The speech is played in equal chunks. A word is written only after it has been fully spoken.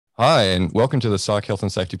Hi, and welcome to the Psych Health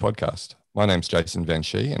and Safety Podcast. My name's Jason Van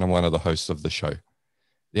Schie, and I'm one of the hosts of the show.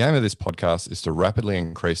 The aim of this podcast is to rapidly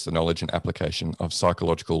increase the knowledge and application of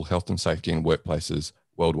psychological health and safety in workplaces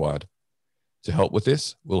worldwide. To help with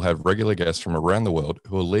this, we'll have regular guests from around the world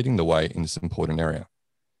who are leading the way in this important area.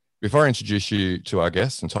 Before I introduce you to our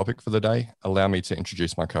guest and topic for the day, allow me to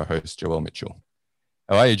introduce my co-host, Joelle Mitchell.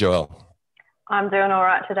 How are you, Joelle? I'm doing all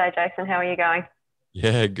right today, Jason. How are you going?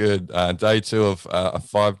 Yeah, good. Day two of a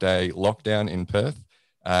 5-day lockdown in Perth.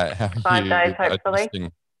 How are 5 days, you hopefully.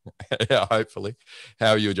 adjusting? Yeah, hopefully.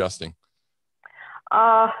 How are you adjusting?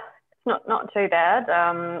 It's not too bad.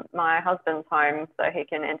 My husband's home, so he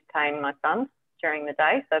can entertain my son during the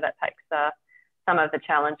day. So that takes some of the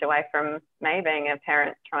challenge away from me being a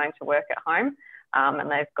parent trying to work at home. And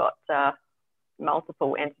they've got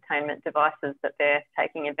multiple entertainment devices that they're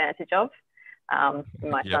taking advantage of.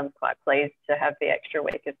 My son's quite pleased to have the extra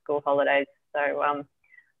week of school holidays. So,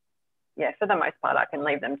 yeah, for the most part, I can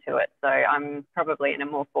leave them to it. So I'm probably in a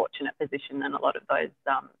more fortunate position than a lot of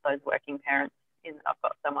those working parents, in that I've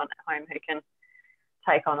got someone at home who can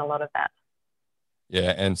take on a lot of that.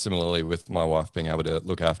 Yeah, and similarly with my wife being able to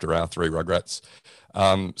look after our 3 rugrats.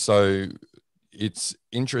 So it's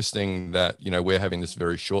interesting that, we're having this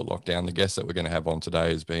very short lockdown. The guest that we're going to have on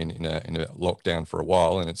today has been in a lockdown for a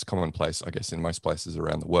while, and it's commonplace, I guess, in most places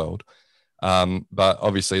around the world. But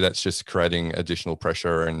obviously that's just creating additional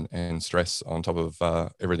pressure and stress on top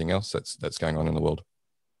of everything else that's going on in the world.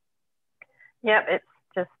 Yep,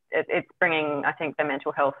 it's bringing, I think, the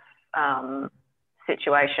mental health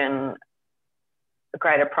situation a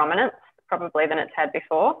greater prominence probably than it's had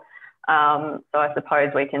before. So I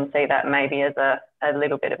suppose we can see that maybe as a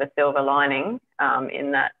little bit of a silver lining,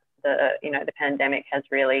 in that the pandemic has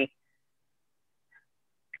really,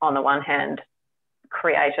 on the one hand,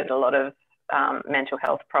 created a lot of mental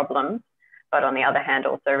health problems, but on the other hand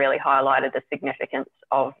also really highlighted the significance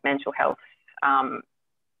of mental health,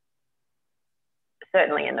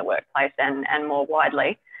 certainly in the workplace and more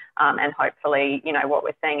widely. And hopefully, what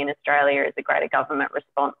we're seeing in Australia is a greater government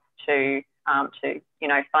response to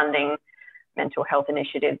funding mental health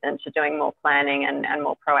initiatives and to doing more planning and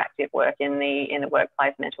more proactive work in the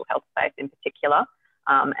workplace mental health space in particular.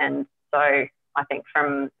 And so I think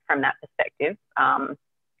from that perspective,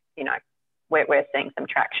 we're seeing some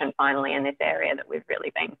traction finally in this area that we've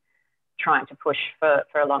really been trying to push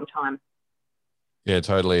for a long time. Yeah,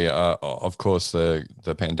 totally. Of course,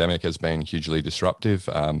 the pandemic has been hugely disruptive.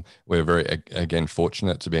 We're very, again,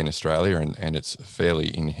 fortunate to be in Australia and it's fairly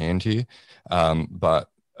in hand here. But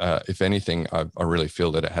if anything, I really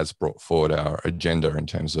feel that it has brought forward our agenda in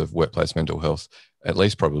terms of workplace mental health, at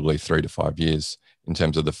least probably 3 to 5 years in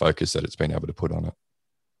terms of the focus that it's been able to put on it.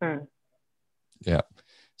 Mm. Yeah.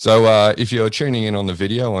 So if you're tuning in on the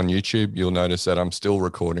video on YouTube, you'll notice that I'm still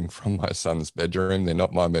recording from my son's bedroom. They're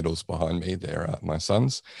not my medals behind me. They're my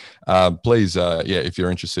son's. Please, if you're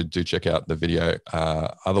interested, do check out the video.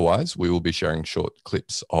 Otherwise, we will be sharing short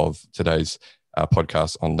clips of today's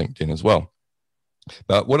podcast on LinkedIn as well.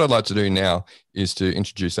 But what I'd like to do now is to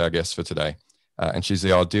introduce our guest for today. And she's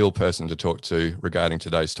the ideal person to talk to regarding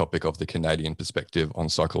today's topic of the Canadian perspective on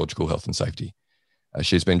psychological health and safety.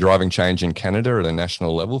 She's been driving change in Canada at a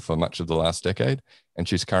national level for much of the last decade, and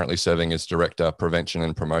she's currently serving as Director, Prevention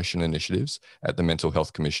and Promotion Initiatives at the Mental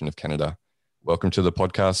Health Commission of Canada. Welcome to the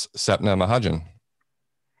podcast, Sapna Mahajan.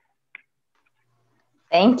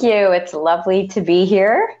 Thank you. It's lovely to be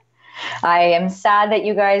here. I am sad that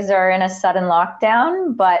you guys are in a sudden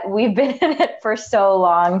lockdown, but we've been in it for so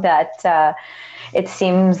long that it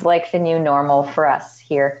seems like the new normal for us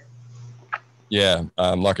here. Yeah,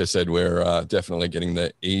 like I said, we're definitely getting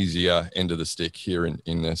the easier end of the stick here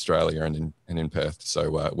in Australia and in Perth. So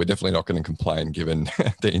we're definitely not going to complain given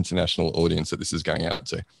the international audience that this is going out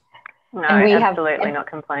to. No, absolutely not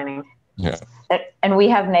complaining. Yeah. And we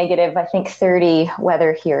have negative, I think, 30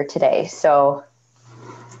 weather here today. So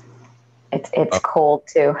it's cold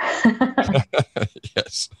too.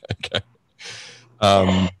 Yes.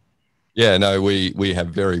 Okay. Yeah, no, we have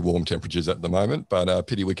very warm temperatures at the moment, but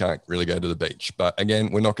pity we can't really go to the beach. But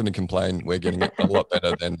again, we're not going to complain. We're getting it a lot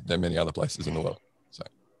better than many other places in the world. So.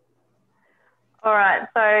 All right.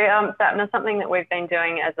 So, Sapna, something that we've been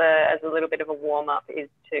doing as a little bit of a warm up is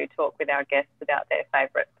to talk with our guests about their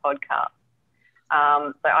favourite podcasts.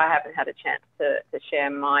 So I haven't had a chance to share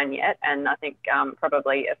mine yet, and I think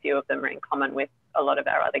probably a few of them are in common with a lot of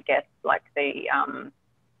our other guests, like the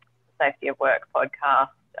Safety of Work podcast.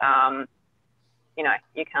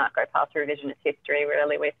 You can't go past revisionist history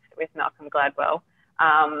really with Malcolm Gladwell.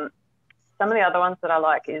 Some of the other ones that I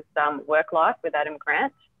like is Work Life with Adam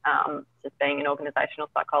Grant. Just being an organisational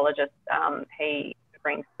psychologist, he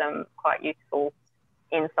brings some quite useful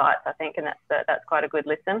insights, I think, and that's quite a good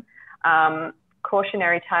listen.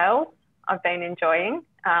 Cautionary tales I've been enjoying.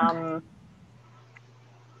 I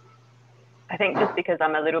think just because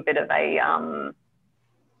I'm a little bit of a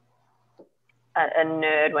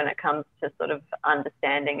nerd when it comes to sort of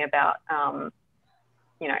understanding about,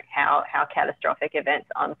 you know, how catastrophic events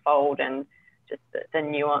unfold and just the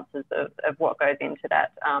nuances of what goes into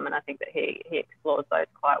that. And I think that he explores those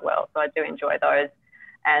quite well. So I do enjoy those.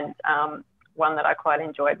 And one that I quite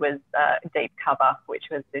enjoyed was Deep Cover, which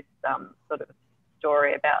was this sort of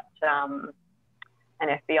story about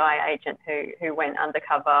an FBI agent who went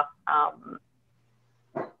undercover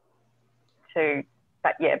to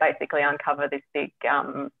basically uncover this big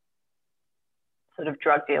sort of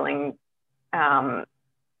drug dealing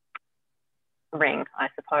ring, I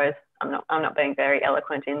suppose. I'm not being very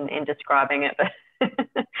eloquent in describing it, but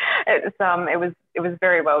it was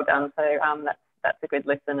very well done. So that's a good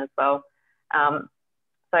listen as well.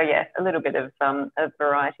 So yeah, a little bit of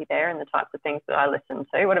variety there in the types of things that I listen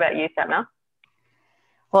to. What about you, Sapna?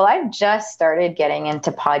 Well, I've just started getting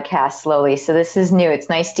into podcasts slowly, so this is new. It's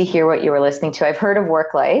nice to hear what you were listening to. I've heard of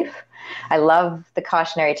Work Life. I love the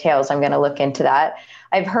cautionary tales. I'm going to look into that.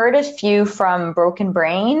 I've heard a few from Broken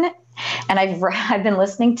Brain, and I've been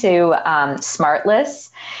listening to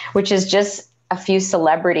Smartless, which is just a few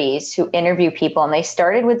celebrities who interview people, and they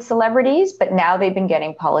started with celebrities, but now they've been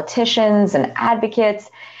getting politicians and advocates.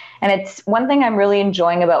 And it's one thing I'm really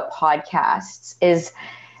enjoying about podcasts is,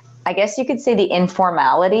 I guess you could say, the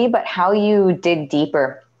informality, but how you dig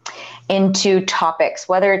deeper into topics,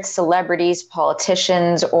 whether it's celebrities,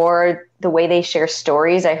 politicians, or the way they share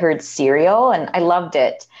stories. I heard Serial and I loved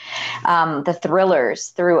it. The Thrillers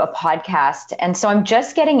through a podcast. And so I'm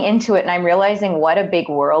just getting into it and I'm realizing what a big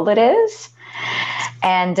world it is.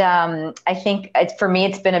 And I think for me,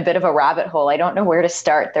 it's been a bit of a rabbit hole. I don't know where to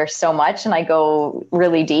start. There's so much and I go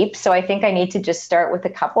really deep. So I think I need to just start with a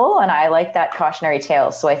couple, and I like that cautionary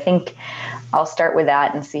tale. So I think I'll start with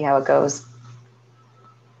that and see how it goes.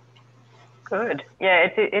 Good. Yeah,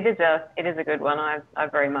 it is a good one. I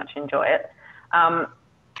very much enjoy it. All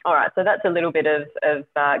right. So that's a little bit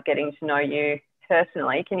of getting to know you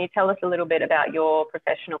personally. Can you tell us a little bit about your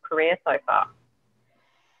professional career so far?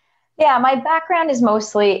 Yeah, my background is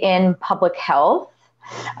mostly in public health,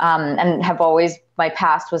 and my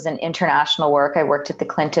past was in international work. I worked at the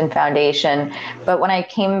Clinton Foundation, but when I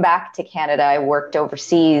came back to Canada, I worked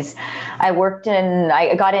overseas. I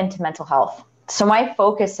got into mental health. So my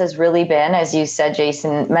focus has really been, as you said,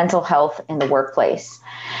 Jason, mental health in the workplace.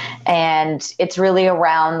 And it's really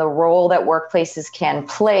around the role that workplaces can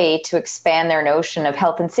play to expand their notion of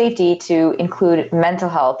health and safety to include mental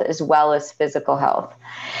health as well as physical health.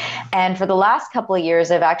 And for the last couple of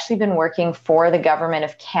years, I've actually been working for the government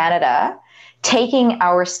of Canada, taking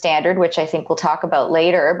our standard, which I think we'll talk about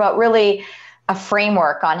later, but really a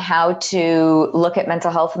framework on how to look at mental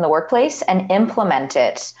health in the workplace and implement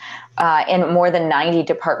it in more than 90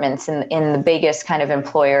 departments in the biggest kind of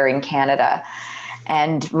employer in Canada,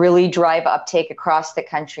 and really drive uptake across the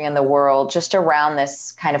country and the world just around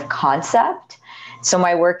this kind of concept. So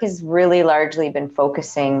my work has really largely been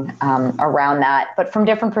focusing around that, but from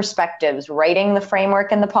different perspectives: writing the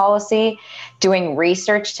framework and the policy, doing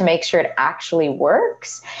research to make sure it actually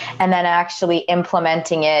works, and then actually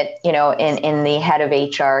implementing it, in the head of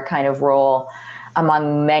HR kind of role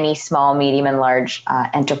among many small, medium, and large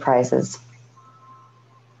enterprises.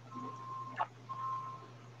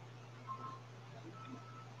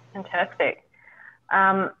 Fantastic.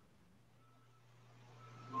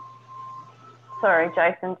 Sorry,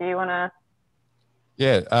 Jason, do you want to?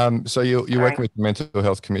 Yeah. So you're working with the Mental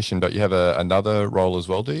Health Commission, but you have another role as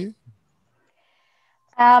well, do you?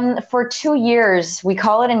 For 2 years, we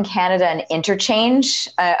call it in Canada an interchange.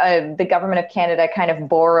 The government of Canada kind of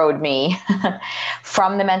borrowed me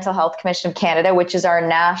from the Mental Health Commission of Canada, which is our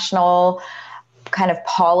national kind of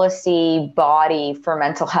policy body for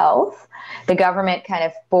mental health. The government kind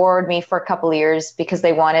of borrowed me for a couple of years because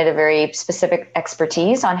they wanted a very specific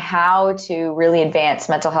expertise on how to really advance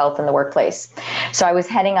mental health in the workplace. So I was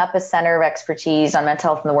heading up a center of expertise on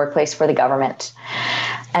mental health in the workplace for the government.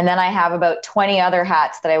 And then I have about 20 other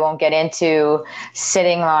hats that I won't get into,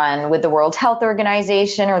 sitting on with the World Health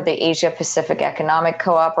Organization or the Asia Pacific Economic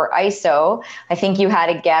Co-op, or ISO. I think you had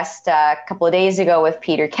a guest a couple of days ago with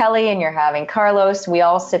Peter Kelly, and you're having Carlos. We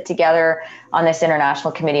all sit together on this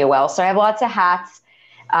international committee as well. So I have lots of hats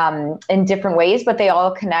in different ways, but they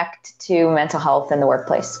all connect to mental health in the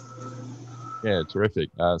workplace. Yeah, terrific.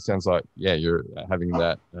 Sounds like, you're having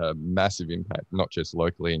that massive impact, not just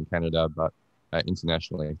locally in Canada, but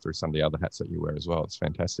internationally through some of the other hats that you wear as well. It's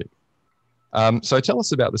fantastic. So tell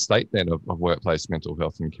us about the state then of workplace mental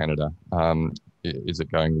health in Canada. Is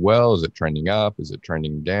it going well? Is it trending up? Is it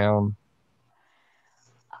trending down?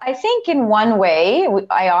 I think in one way,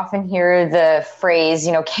 I often hear the phrase,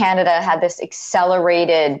 Canada had this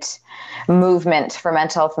accelerated movement for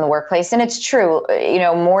mental health in the workplace. And it's true,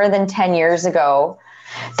 more than 10 years ago,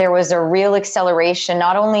 there was a real acceleration,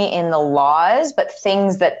 not only in the laws, but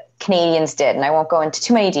things that Canadians did. And I won't go into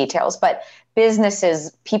too many details, but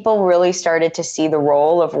businesses, people really started to see the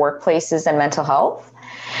role of workplaces and mental health.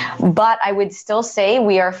 But I would still say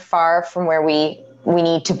we are far from where we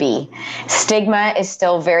need to be. Stigma is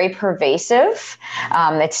still very pervasive.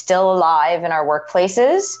 It's still alive in our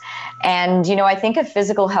workplaces. And, I think of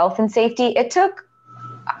physical health and safety, it took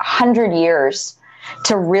 100 years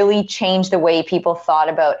to really change the way people thought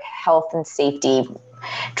about health and safety,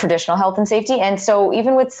 traditional health and safety. And so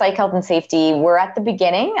even with psych health and safety, we're at the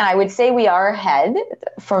beginning. And I would say we are ahead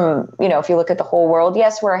from, if you look at the whole world,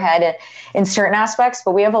 yes, we're ahead in certain aspects,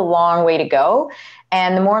 but we have a long way to go.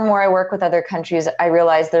 And the more and more I work with other countries, I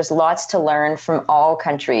realize there's lots to learn from all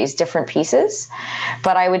countries, different pieces.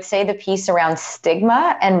 But I would say the piece around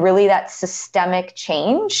stigma and really that systemic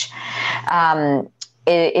change,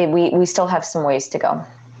 we still have some ways to go.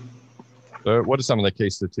 So what are some of the key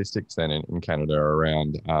statistics then in Canada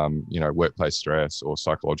around, workplace stress or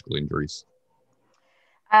psychological injuries?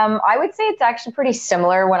 I would say it's actually pretty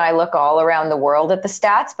similar when I look all around the world at the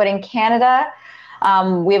stats, but in Canada,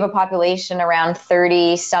 we have a population around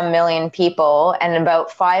 30-some million people, and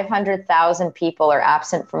about 500,000 people are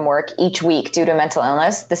absent from work each week due to mental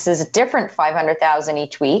illness. This is a different 500,000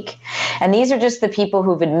 each week. And these are just the people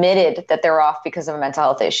who've admitted that they're off because of a mental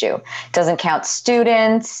health issue. Doesn't count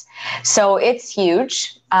students. So it's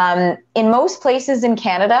huge. In most places in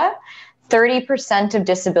Canada, 30% of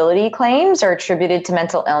disability claims are attributed to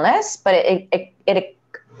mental illness, but it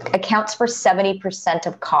accounts for 70%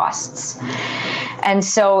 of costs. And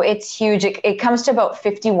so it's huge. It comes to about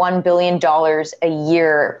 $51 billion a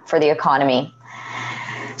year for the economy.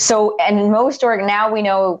 So, and now we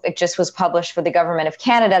know, it just was published for the government of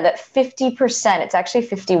Canada, that 50%, it's actually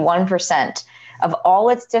 51% of all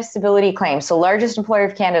its disability claims, so largest employer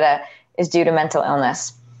of Canada, is due to mental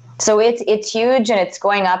illness. So it's huge and it's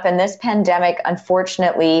going up. And this pandemic,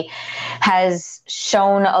 unfortunately, has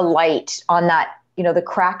shone a light on that, the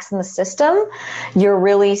cracks in the system. You're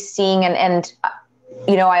really seeing, and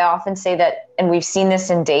I often say that, and we've seen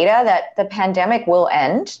this in data, that the pandemic will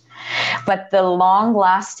end, but the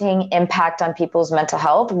long-lasting impact on people's mental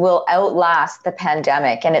health will outlast the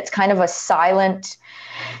pandemic. And it's kind of a silent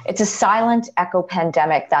echo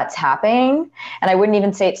pandemic that's happening. And I wouldn't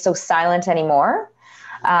even say it's so silent anymore.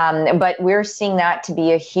 But we're seeing that to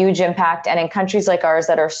be a huge impact. And in countries like ours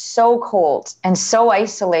that are so cold and so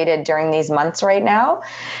isolated during these months right now,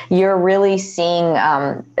 you're really seeing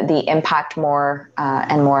the impact more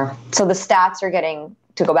and more. So the stats are getting,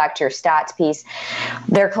 to go back to your stats piece,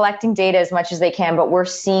 they're collecting data as much as they can, but we're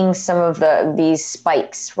seeing some of these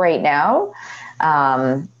spikes right now,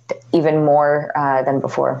 even more than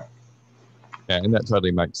before. Yeah, and that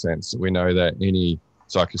totally makes sense. We know that any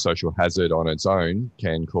psychosocial hazard on its own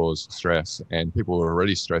can cause stress, and people were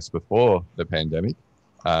already stressed before the pandemic,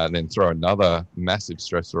 then throw another massive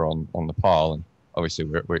stressor on the pile, and obviously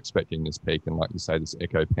we're expecting this peak and, like you say, this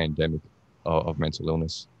echo pandemic of mental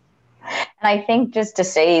illness. And I think just to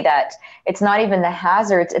say that it's not even the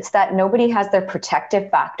hazards, it's that nobody has their protective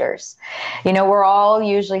factors. We're all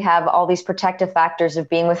usually have all these protective factors of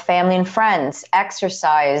being with family and friends,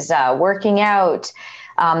 exercise, working out.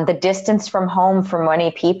 The distance from home for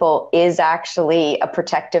many people is actually a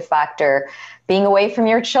protective factor. Being away from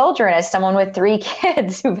your children, as someone with 3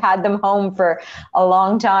 kids who've had them home for a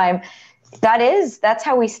long time, that's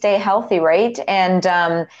how we stay healthy, right?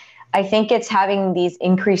 And I think it's having these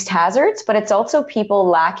increased hazards, but it's also people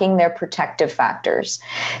lacking their protective factors.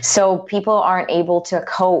 So people aren't able to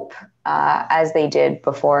cope as they did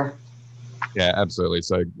before. Yeah, absolutely.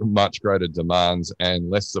 So much greater demands and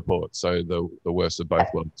less support. So the worst of both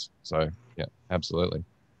worlds. So yeah, absolutely.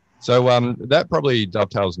 So that probably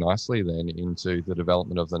dovetails nicely then into the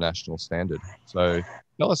development of the national standard. So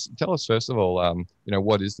tell us first of all,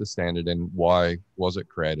 what is the standard and why was it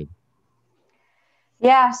created?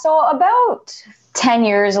 Yeah, so about 10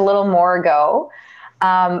 years, a little more ago,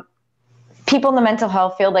 people in the mental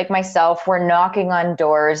health field like myself were knocking on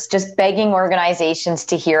doors, just begging organizations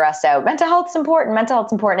to hear us out. Mental health's important, mental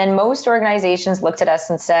health's important. And most organizations looked at us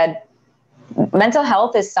and said, mental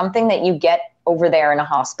health is something that you get over there in a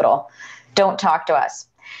hospital. Don't talk to us.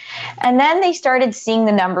 And then they started seeing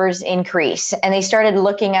the numbers increase, and they started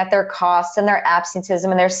looking at their costs and their absenteeism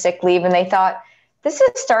and their sick leave, and they thought, this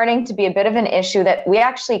is starting to be a bit of an issue that we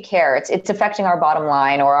actually care. It's affecting our bottom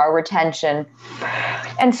line or our retention.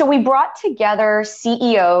 And so we brought together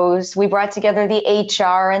CEOs, we brought together the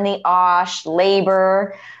HR and the OSH,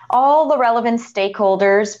 labor, all the relevant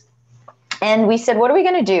stakeholders. And we said, what are we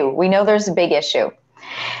going to do? We know there's a big issue.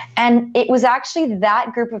 And it was actually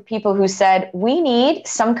that group of people who said, we need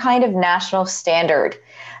some kind of national standard,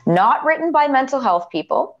 not written by mental health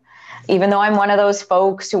people. Even though I'm one of those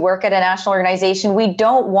folks who work at a national organization, we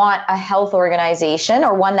don't want a health organization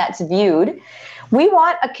or one that's viewed. We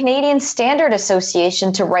want a Canadian Standard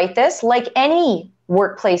Association to write this, like any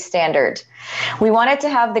workplace standard. We want it to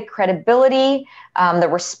have the credibility, the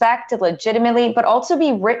respect, legitimately, but also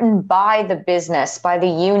be written by the business, by the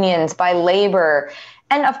unions, by labor,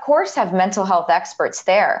 and of course have mental health experts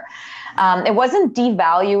there. It wasn't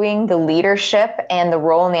devaluing the leadership and the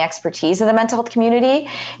role and the expertise of the mental health community.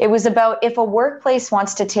 It was about, if a workplace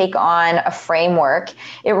wants to take on a framework,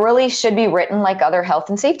 it really should be written like other health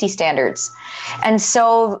and safety standards. And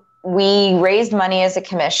so we raised money as a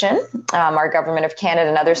commission. Our government of Canada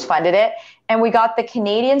and others funded it. And we got the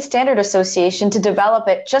Canadian Standard Association to develop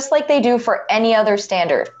it just like they do for any other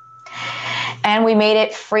standard. And we made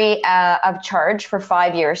it free of charge for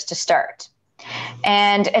 5 years to start.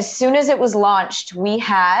 And as soon as it was launched, we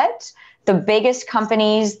had the biggest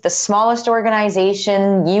companies, the smallest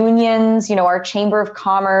organization, unions, our Chamber of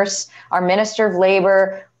Commerce, our Minister of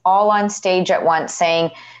Labor, all on stage at once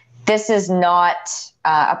saying, this is not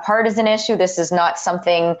a partisan issue. This is not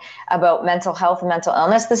something about mental health and mental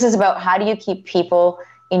illness. This is about how do you keep people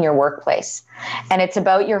in your workplace. And it's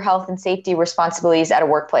about your health and safety responsibilities at a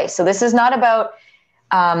workplace. So this is not about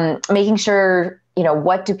making sure,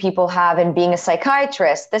 what do people have in being a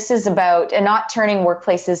psychiatrist? This is about not turning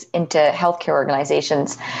workplaces into healthcare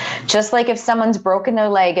organizations. Just like if someone's broken their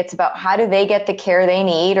leg, it's about how do they get the care they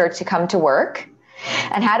need or to come to work?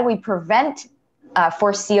 And how do we prevent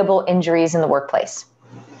foreseeable injuries in the workplace?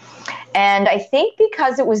 And I think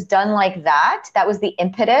because it was done like that, that was the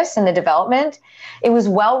impetus and the development. It was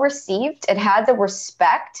well received. It had the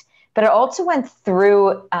respect, but it also went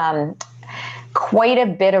through quite a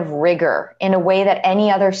bit of rigor in a way that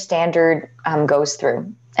any other standard goes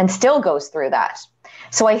through and still goes through that.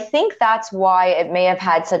 So I think that's why it may have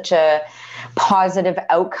had such a positive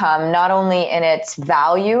outcome, not only in its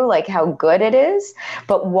value, like how good it is,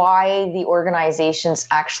 but why the organizations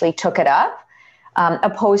actually took it up,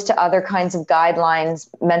 opposed to other kinds of guidelines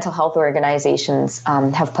mental health organizations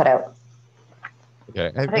have put out.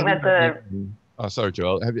 Okay. I think that's a... Oh, sorry,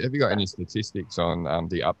 Joel. Have you got any statistics on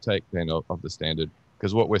the uptake then of the standard?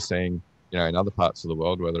 Because what we're seeing, in other parts of the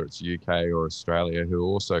world, whether it's UK or Australia, who are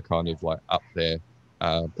also kind of like up there,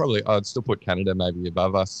 probably I'd still put Canada maybe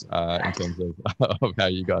above us in terms of how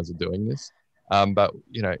you guys are doing this. But,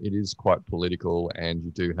 it is quite political, and you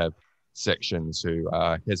do have sections who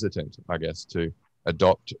are hesitant, I guess, to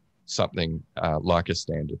adopt something like a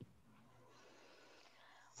standard.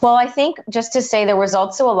 Well, I think just to say there was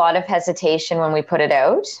also a lot of hesitation when we put it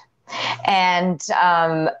out. And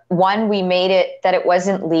one, we made it that it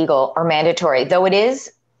wasn't legal or mandatory, though it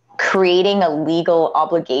is creating a legal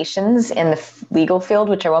obligations in the legal field,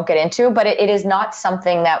 which I won't get into, but it is not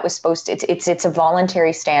something that was supposed to, it's a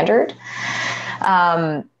voluntary standard.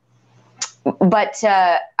 But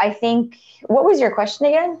I think, what was your question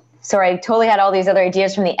again? Sorry, I totally had all these other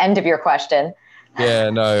ideas from the end of your question. Yeah,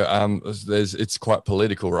 no, it's quite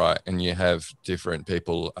political, right? And you have different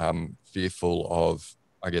people fearful of,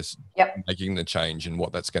 I guess, making the change and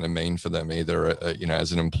what that's going to mean for them, either,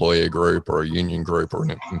 as an employer group or a union group or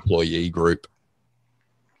an employee group.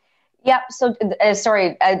 Yeah. So,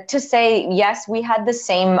 to say, yes, we had the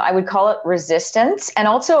same, I would call it resistance and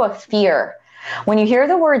also a fear. When you hear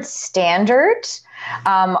the word standard,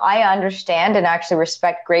 I understand and actually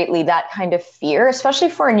respect greatly that kind of fear,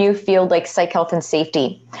 especially for a new field like psych health and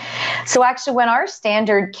safety. So actually, when our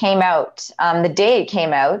standard came out, the day it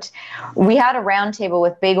came out, we had a roundtable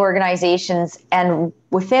with big organizations, and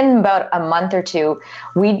within about a month or two,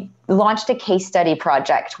 we launched a case study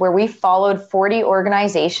project where we followed 40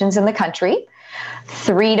 organizations in the country,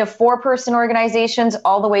 3 to 4 person organizations,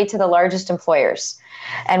 all the way to the largest employers.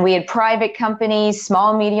 And we had private companies,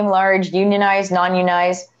 small, medium, large, unionized,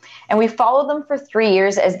 non-unionized, and we followed them for 3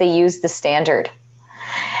 years as they used the standard.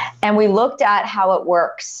 And we looked at how it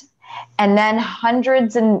works. And then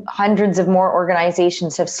hundreds and hundreds of more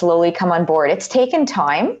organizations have slowly come on board. It's taken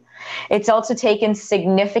time. It's also taken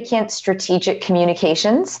significant strategic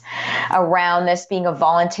communications around this being a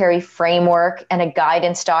voluntary framework and a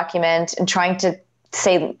guidance document, and trying to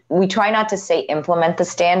not to say implement the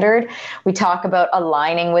standard. We talk about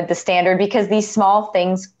aligning with the standard because these small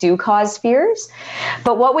things do cause fears.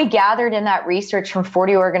 But what we gathered in that research from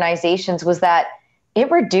 40 organizations was that it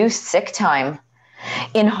reduced sick time.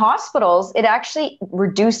 In hospitals, it actually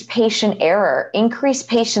reduced patient error, increased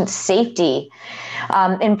patient safety.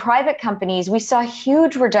 In private companies, we saw a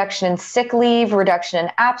huge reduction in sick leave, reduction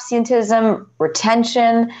in absenteeism,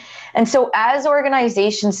 retention. And so as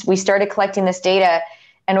organizations, we started collecting this data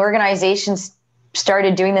and organizations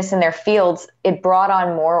started doing this in their fields, it brought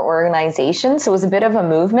on more organizations. So it was a bit of a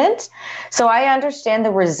movement. So I understand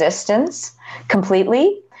the resistance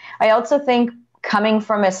completely. I also think coming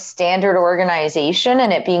from a standard organization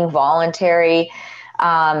and it being voluntary,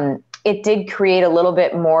 it did create a little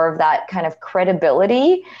bit more of that kind of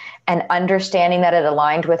credibility and understanding that it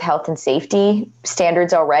aligned with health and safety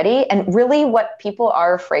standards already. And really what people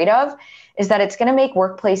are afraid of is that it's going to make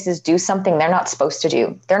workplaces do something they're not supposed to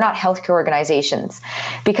do. They're not healthcare organizations.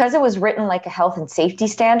 Because it was written like a health and safety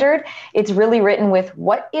standard, it's really written with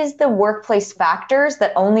what is the workplace factors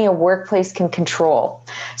that only a workplace can control.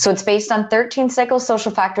 So it's based on 13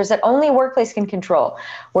 psychosocial factors that only a workplace can control.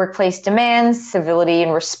 Workplace demands, civility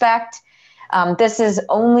and respect. This is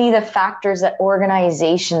only the factors that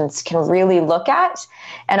organizations can really look at.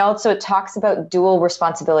 And also it talks about dual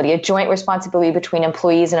responsibility, a joint responsibility between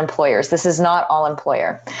employees and employers. This is not all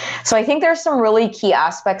employer. So I think there's some really key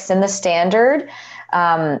aspects in the standard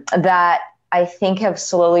that I think have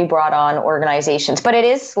slowly brought on organizations, but it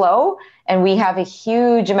is slow. And we have a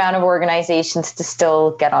huge amount of organizations to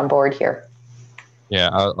still get on board here. Yeah,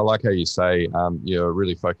 I like how you say you're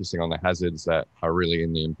really focusing on the hazards that are really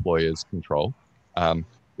in the employer's control.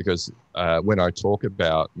 Because when I talk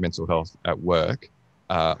about mental health at work,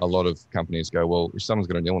 a lot of companies go, well, if someone's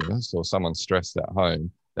got an illness or someone's stressed at home,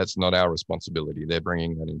 that's not our responsibility. They're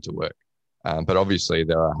bringing that into work. But obviously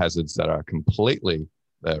there are hazards that are completely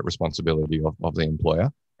the responsibility of the employer.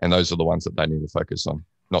 And those are the ones that they need to focus on,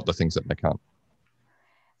 not the things that they can't.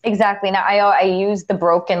 Exactly. Now, I use the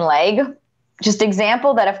broken leg. Just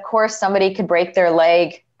example that, of course, somebody could break their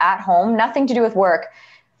leg at home, nothing to do with work.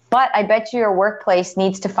 But I bet you your workplace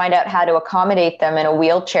needs to find out how to accommodate them in a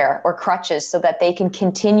wheelchair or crutches so that they can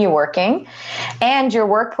continue working. And your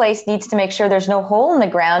workplace needs to make sure there's no hole in the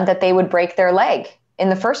ground that they would break their leg in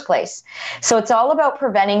the first place. So it's all about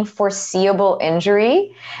preventing foreseeable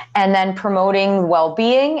injury and then promoting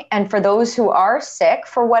well-being. And for those who are sick,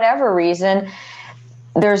 for whatever reason,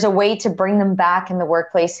 there's a way to bring them back in the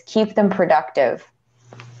workplace, keep them productive.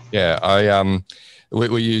 Yeah,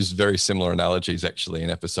 we use very similar analogies actually in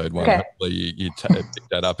episode 1. Okay. Hopefully you picked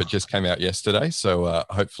that up. It just came out yesterday. So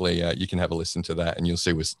hopefully you can have a listen to that and you'll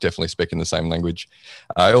see we're definitely speaking the same language.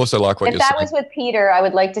 I also like what you're saying. If that was with Peter, I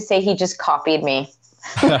would like to say he just copied me.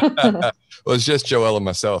 Well, it's just Joelle and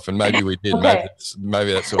myself, and maybe we did. Okay.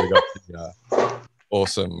 Maybe that's where we got the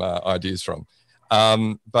awesome ideas from.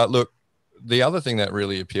 But look, the other thing that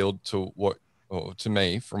really appealed to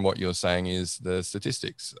me from what you're saying is the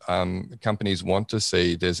statistics. Companies want to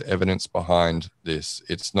see there's evidence behind this.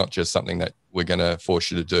 It's not just something that we're going to force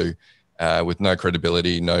you to do with no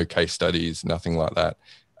credibility, no case studies, nothing like that.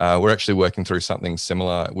 We're actually working through something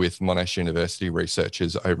similar with Monash University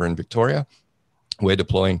researchers over in Victoria. We're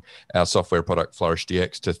deploying our software product Flourish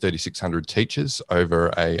DX to 3,600 teachers over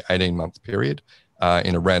a 18-month period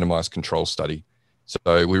in a randomized control study.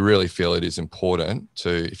 So we really feel it is important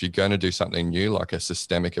to, if you're going to do something new, like a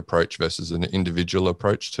systemic approach versus an individual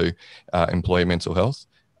approach to employee mental health,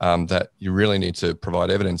 that you really need to provide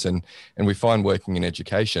evidence. And we find working in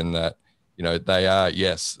education that, they are,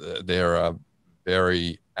 yes, they're a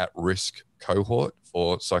very at-risk cohort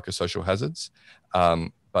for psychosocial hazards,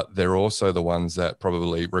 but they're also the ones that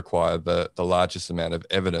probably require the largest amount of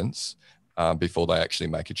evidence before they actually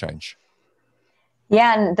make a change.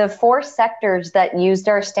 Yeah, and the 4 sectors that used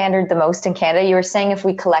our standard the most in Canada, you were saying if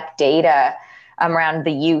we collect data around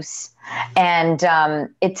the use, and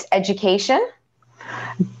it's education,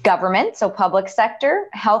 government, so public sector,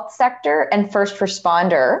 health sector, and first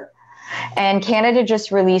responder. And Canada just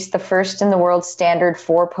released the first in the world standard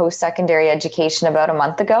for post-secondary education about a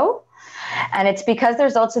month ago. And it's because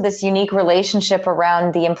there's also this unique relationship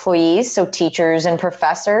around the employees, so teachers and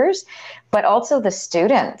professors, but also the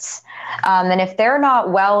students. And if they're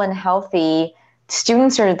not well and healthy,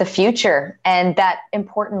 students are the future, and that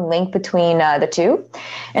important link between the two.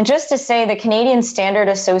 And just to say, the Canadian Standard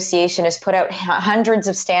Association has put out hundreds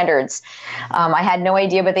of standards. I had no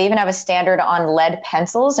idea, but they even have a standard on lead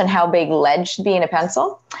pencils and how big lead should be in a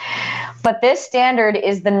pencil. But this standard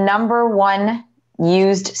is the #1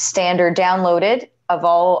 used standard downloaded of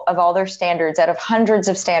all their standards out of hundreds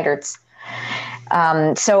of standards.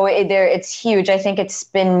 It's huge. I think it's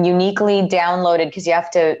been uniquely downloaded because you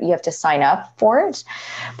have to sign up for it.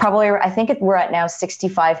 Probably, I think we're at now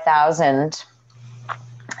 65,000.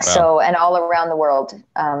 Wow. So, and all around the world.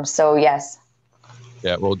 So yes.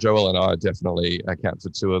 Yeah, well, Joel and I definitely account for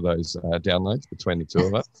 2 of those downloads between the 2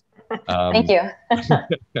 of us. Thank you.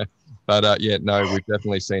 But no, we've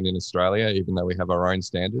definitely seen in Australia, even though we have our own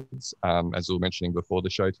standards, as we were mentioning before the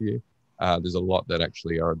show to you, there's a lot that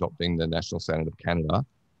actually are adopting the national standard of Canada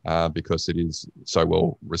because it is so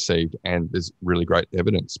well received and there's really great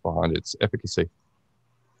evidence behind its efficacy.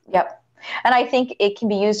 Yep. And I think it can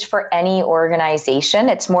be used for any organization.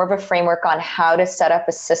 It's more of a framework on how to set up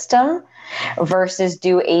a system versus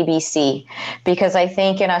do ABC. Because I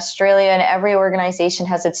think in Australia, and every organization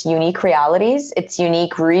has its unique realities, its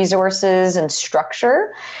unique resources and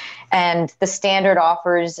structure. And the standard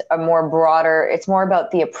offers a more broader, it's more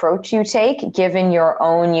about the approach you take given your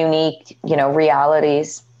own unique,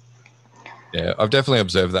 realities. Yeah, I've definitely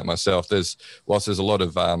observed that myself. Whilst there's a lot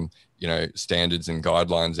of standards and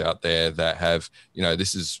guidelines out there that have,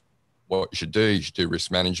 this is what you should do. You should do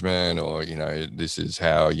risk management, or, this is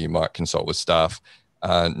how you might consult with staff.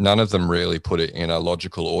 None of them really put it in a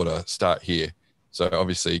logical order. Start here. So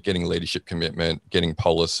obviously getting leadership commitment, getting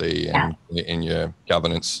policy and in your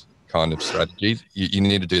governance kind of strategies, you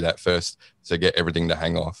need to do that first to get everything to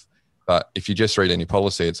hang off. But if you just read any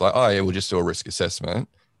policy, it's like, oh yeah, we'll just do a risk assessment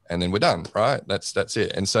and then we're done, right? That's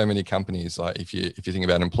it. And so many companies, like if you think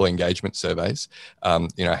about employee engagement surveys,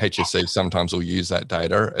 HSC sometimes will use that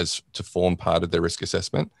data as to form part of their risk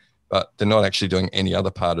assessment, but they're not actually doing any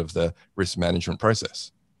other part of the risk management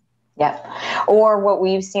process. Yeah. Or what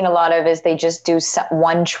we've seen a lot of is they just do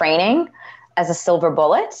one training as a silver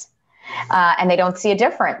bullet, and they don't see a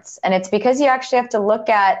difference. And it's because you actually have to look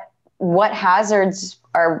at what hazards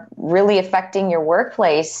are really affecting your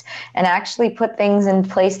workplace and actually put things in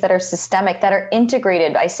place that are systemic, that are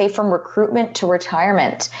integrated. I say from recruitment to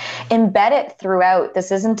retirement, embed it throughout.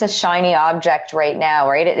 This isn't a shiny object right now,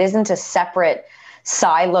 right? It isn't a separate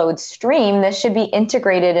siloed stream. This should be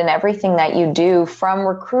integrated in everything that you do, from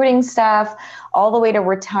recruiting staff all the way to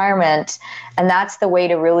retirement. And that's the way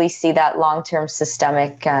to really see that long-term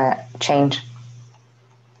systemic change.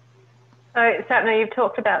 So, Sapna, you've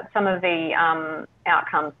talked about some of the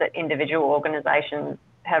outcomes that individual organisations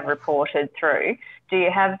have reported through. Do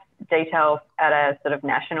you have details at a sort of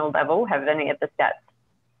national level? Have any of the stats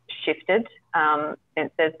shifted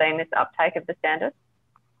since there's been this uptake of the standard?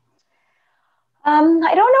 I don't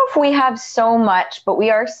know if we have so much, but we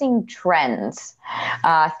are seeing trends.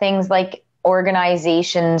 Things like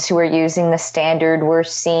organizations who are using the standard, we're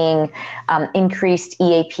seeing increased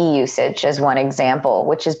EAP usage as one example,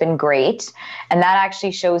 which has been great. And that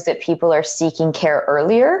actually shows that people are seeking care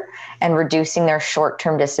earlier and reducing their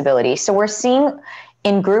short-term disability. So we're seeing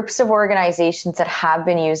in groups of organizations that have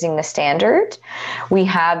been using the standard, we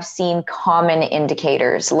have seen common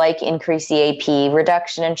indicators like increased EAP,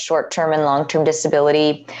 reduction in short-term and long-term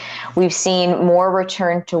disability. We've seen more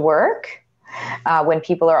return to work when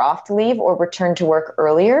people are off to leave, or return to work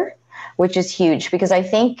earlier, which is huge because I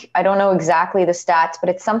don't know exactly the stats, but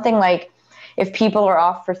it's something like if people are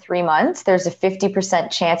off for 3 months, there's a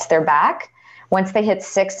 50% chance they're back. Once they hit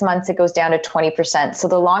 6 months, it goes down to 20%. So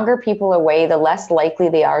the longer people are away, the less likely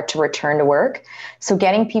they are to return to work. So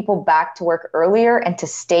getting people back to work earlier and to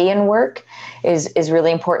stay in work is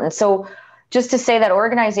really important. So just to say that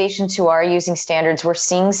organizations who are using standards, we're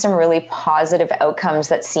seeing some really positive outcomes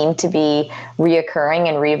that seem to be reoccurring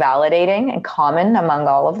and revalidating and common among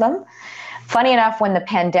all of them. Funny enough, when the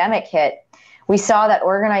pandemic hit, we saw that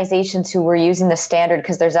organizations who were using the standard,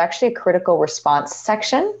 because there's actually a critical response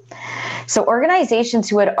section. So organizations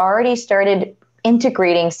who had already started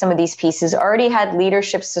integrating some of these pieces, already had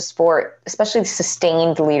leadership support, especially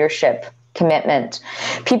sustained leadership commitment,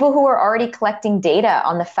 people who were already collecting data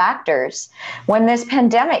on the factors. When this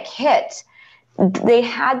pandemic hit, they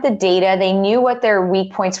had the data, they knew what their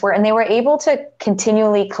weak points were, and they were able to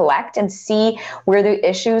continually collect and see where the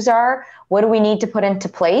issues are, what do we need to put into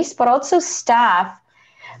place. But also staff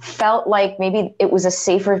felt like maybe it was a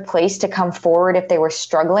safer place to come forward if they were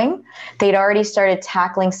struggling. They'd already started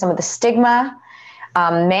tackling some of the stigma.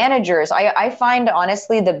 Managers, I find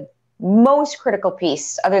honestly the most critical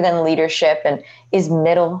piece other than leadership is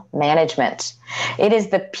middle management. It is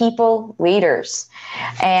the people leaders.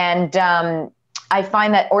 And I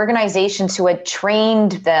find that organizations who had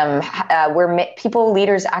trained them, where people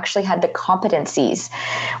leaders actually had the competencies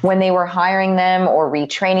when they were hiring them or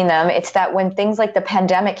retraining them, it's that when things like the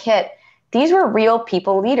pandemic hit, these were real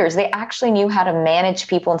people leaders. They actually knew how to manage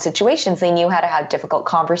people in situations. They knew how to have difficult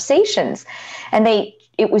conversations. And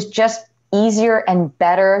it was just easier and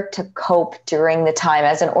better to cope during the time.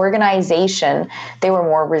 As an organization, they were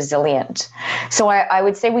more resilient. So I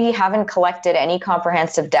would say we haven't collected any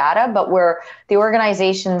comprehensive data, but the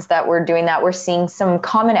organizations that were doing that, we're seeing some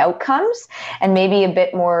common outcomes and maybe a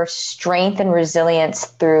bit more strength and resilience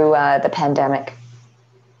through the pandemic.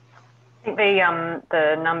 I think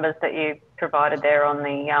the numbers that you provided there on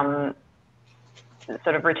the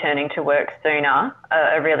sort of returning to work sooner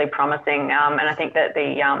are really promising, and I think that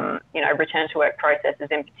the return to work processes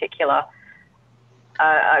in particular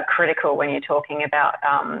are critical when you're talking about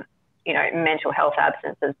mental health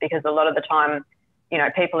absences, because a lot of the time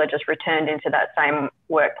people are just returned into that same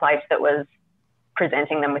workplace that was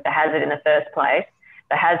presenting them with the hazard in the first place.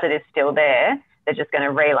 The hazard is still there, they're just going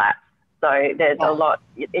to relapse. So there's a lot,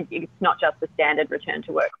 it's not just the standard return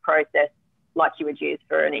to work process like you would use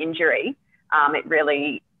for an injury.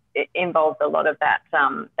 It involves a lot of that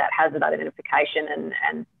hazard identification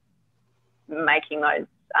and making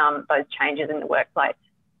those changes in the workplace.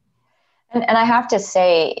 And I have to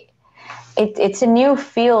say, it's a new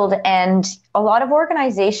field, and a lot of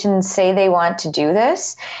organizations say they want to do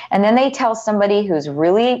this, and then they tell somebody who's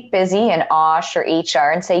really busy in OSH or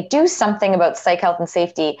HR and say, do something about psych health and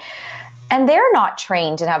safety, and they're not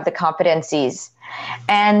trained and have the competencies.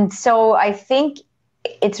 And so I think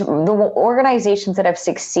it's the organizations that have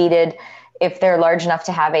succeeded, if they're large enough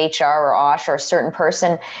to have HR or OSH or a certain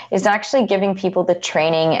person, is actually giving people the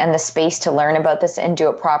training and the space to learn about this and do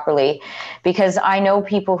it properly. Because I know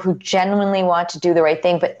people who genuinely want to do the right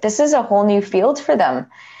thing, but this is a whole new field for them.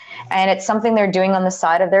 And it's something they're doing on the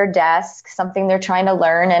side of their desk, something they're trying to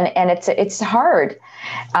learn, and it's hard.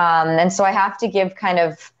 And so I have to give kind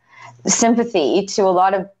of sympathy to a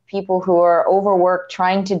lot of people who are overworked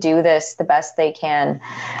trying to do this the best they can.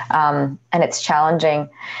 And it's challenging.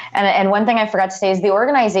 And one thing I forgot to say is the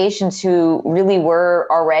organizations who really were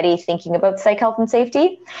already thinking about psych health and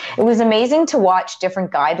safety, it was amazing to watch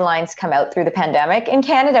different guidelines come out through the pandemic in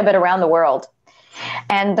Canada, but around the world.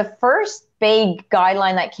 And the first big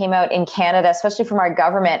guideline that came out in Canada, especially from our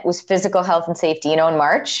government, was physical health and safety, in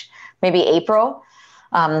March, maybe April.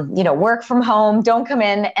 Work from home, don't come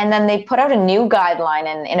in. And then they put out a new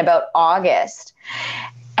guideline in about August.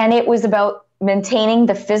 And it was about maintaining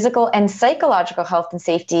the physical and psychological health and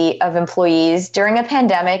safety of employees during a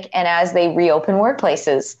pandemic and as they reopen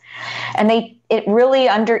workplaces. And it really,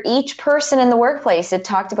 under each person in the workplace, it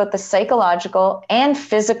talked about the psychological and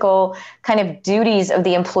physical kind of duties of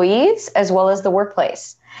the employees as well as the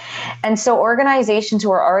workplace. And so organizations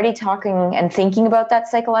who are already talking and thinking about that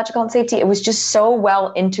psychological and safety, it was just so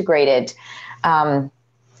well integrated,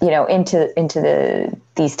 into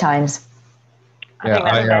these times. I think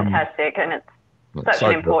that's fantastic, and it's such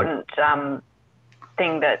an important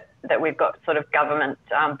thing that we've got sort of government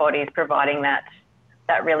bodies providing that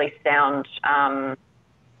really sound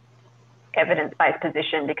evidence-based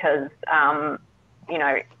position, because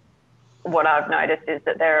what I've noticed is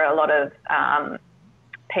that there are a lot of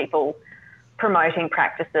people promoting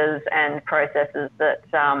practices and processes that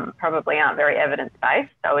probably aren't very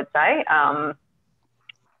evidence-based, I would say.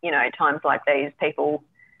 Times like these, people,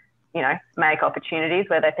 make opportunities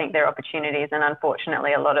where they think they're opportunities, and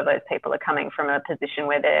unfortunately a lot of those people are coming from a position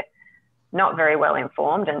where they're not very well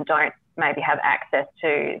informed and don't maybe have access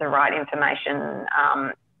to the right information,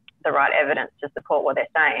 the right evidence to support what they're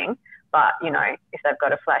saying. But, if they've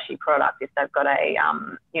got a flashy product, if they've got a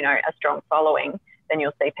strong following, then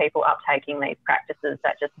you'll see people uptaking these practices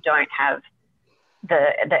that just don't have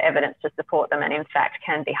the evidence to support them, and in fact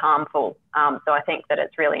can be harmful. So I think that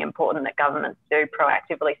it's really important that governments do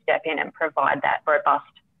proactively step in and provide that robust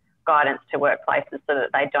guidance to workplaces so that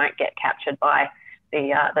they don't get captured by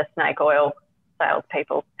the snake oil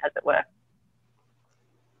salespeople, as it were.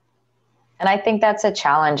 And I think that's a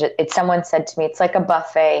challenge. Someone said to me, it's like a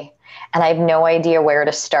buffet and I have no idea where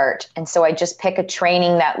to start. And so I just pick a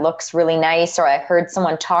training that looks really nice, or I heard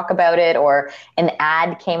someone talk about it, or an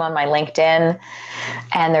ad came on my LinkedIn,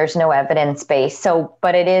 and there's no evidence base.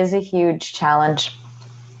 But it is a huge challenge.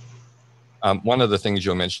 One of the things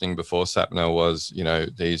you were mentioning before, Sapna, was,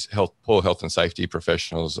 these poor health and safety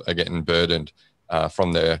professionals are getting burdened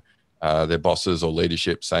from their bosses or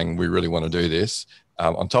leadership saying, we really want to do this.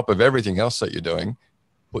 On top of everything else that you're doing,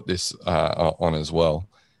 put this on as well.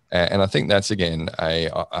 And I think that's, again,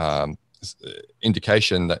 a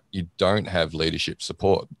indication that you don't have leadership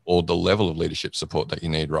support, or the level of leadership support that you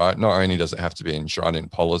need, right? Not only does it have to be enshrined in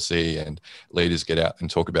policy and leaders get out and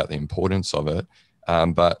talk about the importance of it,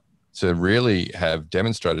 but to really have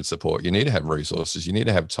demonstrated support, you need to have resources, you need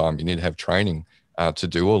to have time, you need to have training to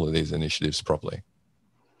do all of these initiatives properly.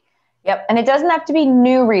 Yep. And it doesn't have to be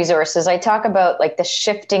new resources. I talk about like the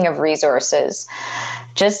shifting of resources.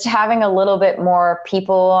 Just having a little bit more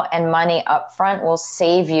people and money upfront will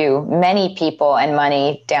save you many people and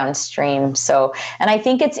money downstream. So, and I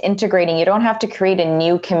think it's integrating. You don't have to create a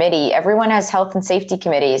new committee. Everyone has health and safety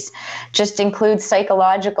committees. Just include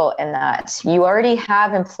psychological in that. You already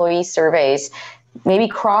have employee surveys. Maybe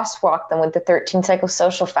crosswalk them with the 13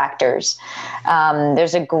 psychosocial factors.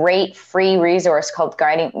 There's a great free resource called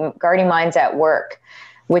Guarding Minds at Work,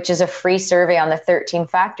 which is a free survey on the 13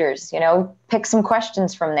 factors. Pick some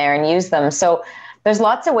questions from there and use them. So there's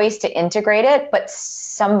lots of ways to integrate it, but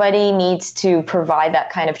somebody needs to provide that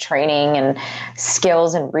kind of training and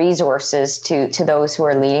skills and resources to those who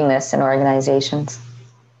are leading this in organizations.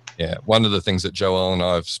 Yeah, one of the things that Joelle and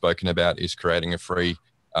I have spoken about is creating a free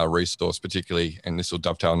resource, particularly, and this will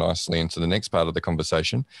dovetail nicely into the next part of the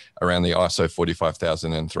conversation, around the ISO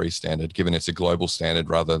 45003 standard. Given it's a global standard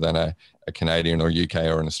rather than a Canadian or UK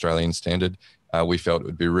or an Australian standard, we felt it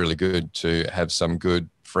would be really good to have some good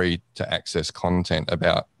free to access content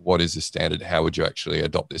about what is this standard, how would you actually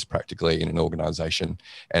adopt this practically in an organization,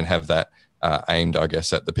 and have that aimed, I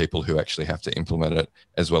guess, at the people who actually have to implement it,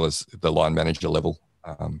 as well as the line manager level.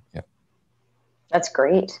 Yeah. That's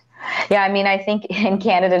great. Yeah, I mean, I think in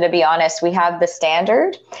Canada, to be honest, we have the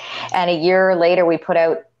standard, and a year later we put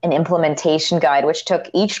out an implementation guide, which took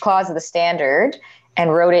each clause of the standard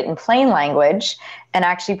and wrote it in plain language and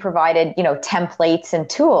actually provided, templates and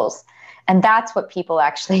tools. And that's what people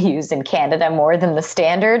actually use in Canada more than the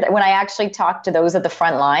standard. When I actually talk to those at the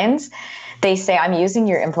front lines, they say, I'm using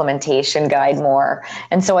your implementation guide more.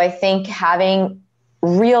 And so I think having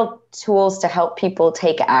real tools to help people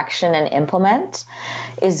take action and implement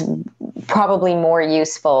is probably more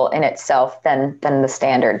useful in itself than the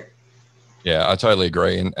standard. Yeah, I totally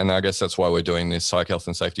agree. And I guess that's why we're doing this Psych Health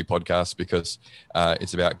and Safety podcast, because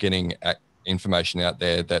it's about getting information out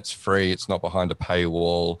there that's free. It's not behind a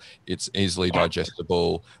paywall. It's easily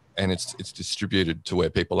digestible, and it's distributed to where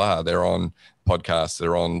people are. They're on podcasts,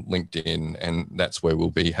 they're on LinkedIn, and that's where we'll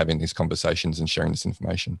be having these conversations and sharing this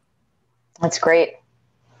information. That's great.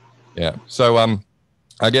 Yeah. So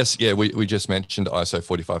I guess, we just mentioned ISO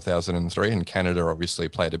 45003, and Canada obviously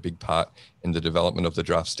played a big part in the development of the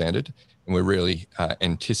draft standard. And we're really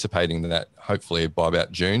anticipating that hopefully by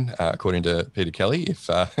about June, according to Peter Kelly, if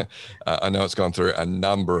I know it's gone through a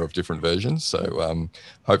number of different versions. So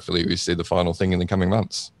hopefully we see the final thing in the coming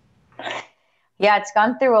months. Yeah, it's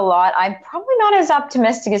gone through a lot. I'm probably not as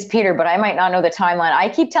optimistic as Peter, but I might not know the timeline. I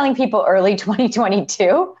keep telling people early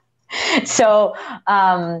 2022. So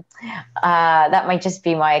that might just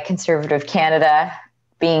be my conservative Canada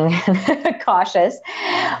being cautious.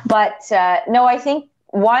 But no, I think,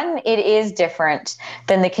 one, it is different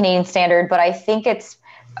than the Canadian standard, but I think it's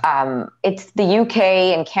the UK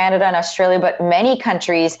and Canada and Australia, but many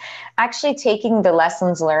countries actually taking the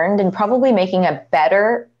lessons learned and probably making a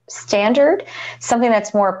better standard, something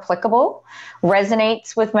that's more applicable,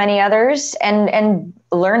 resonates with many others, and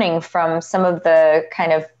learning from some of the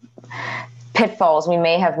kind of pitfalls we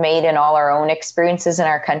may have made in all our own experiences in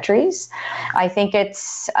our countries. I think it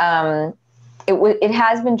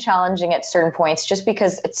has been challenging at certain points just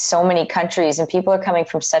because it's so many countries and people are coming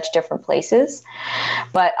from such different places.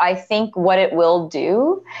 But I think what it will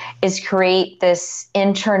do is create this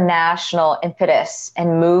international impetus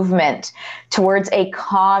and movement towards a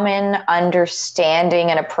common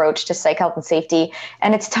understanding and approach to psych health and safety.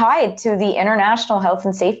 And it's tied to the international health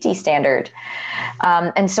and safety standard.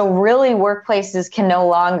 And so really workplaces can no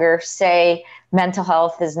longer say mental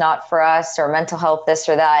health is not for us or mental health this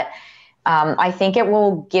or that. I think it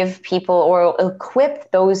will give people or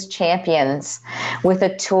equip those champions with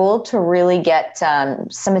a tool to really get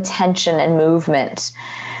some attention and movement.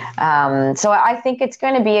 So I think it's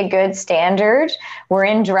going to be a good standard. We're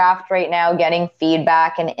in draft right now getting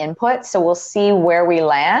feedback and input, so we'll see where we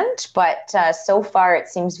land. But so far, it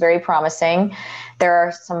seems very promising. There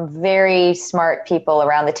are some very smart people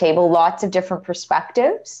around the table, lots of different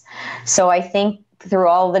perspectives. So I think through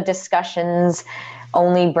all the discussions,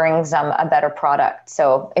 only brings a better product.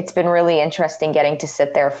 So it's been really interesting getting to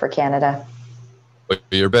sit there for Canada.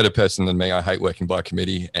 You're a better person than me. I hate working by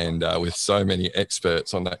committee, and with so many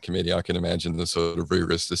experts on that committee, I can imagine the sort of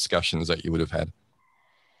rigorous discussions that you would have had.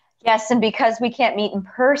 Yes, and because we can't meet in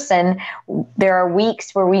person, there are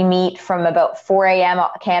weeks where we meet from about 4 a.m.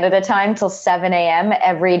 Canada time till 7 a.m.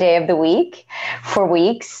 every day of the week for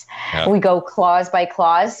weeks. Yeah. We go clause by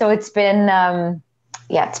clause. So it's been...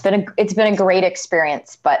 it's been a great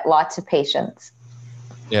experience, but lots of patience.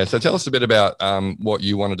 Yeah, so tell us a bit about what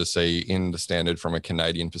you wanted to see in the standard from a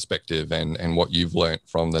Canadian perspective and what you've learnt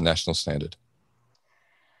from the national standard.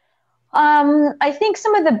 I think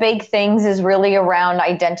some of the big things is really around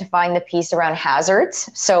identifying the piece around hazards.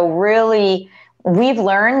 So really, we've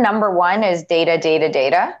learned number one is data, data,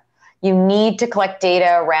 data. You need to collect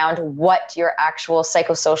data around what your actual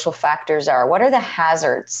psychosocial factors are. What are the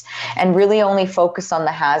hazards? And really only focus on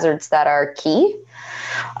the hazards that are key.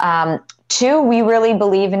 Two, we really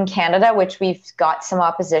believe in Canada, which we've got some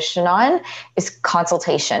opposition on, is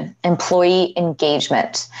consultation, employee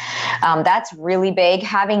engagement. That's really big.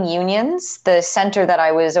 Having unions, the center that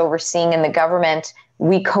I was overseeing in the government,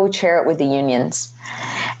 we co-chair it with the unions.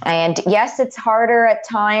 And yes, it's harder at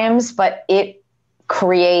times, but it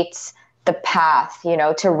creates the path,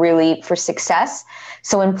 to really for success.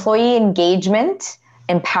 So employee engagement,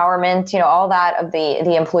 empowerment, all that of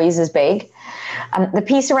the employees is big. The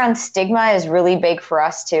piece around stigma is really big for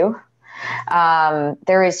us too.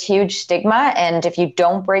 There is huge stigma, and if you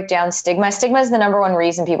don't break down stigma is the number one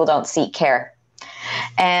reason people don't seek care.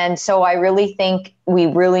 And so I really think we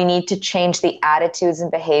really need to change the attitudes and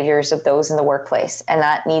behaviors of those in the workplace, and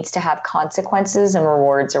that needs to have consequences and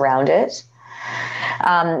rewards around it.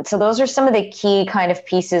 So those are some of the key kind of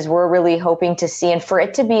pieces we're really hoping to see, and for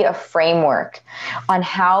it to be a framework on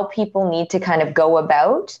how people need to kind of go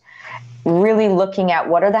about really looking at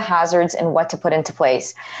what are the hazards and what to put into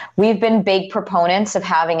place. We've been big proponents of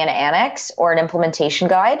having an annex or an implementation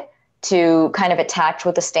guide to kind of attach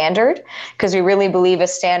with a standard, because we really believe a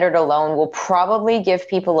standard alone will probably give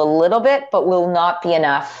people a little bit, but will not be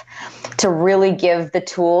enough to really give the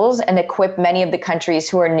tools and equip many of the countries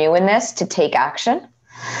who are new in this to take action.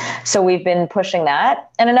 So we've been pushing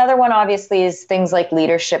that. And another one obviously is things like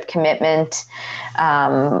leadership commitment,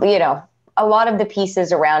 a lot of the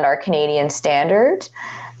pieces around our Canadian standard.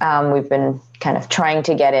 We've been kind of trying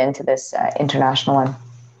to get into this international one.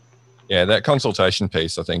 Yeah, that consultation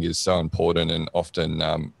piece, I think, is so important and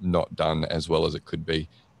often not done as well as it could be.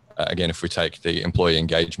 Again, if we take the employee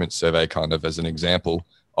engagement survey kind of as an example,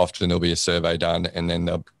 often there'll be a survey done and then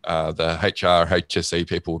the HR, HSE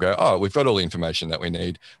people will go, oh, we've got all the information that we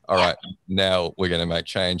need. All right, now we're going to make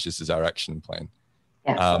change. This is our action plan.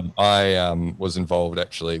 Yeah. I was involved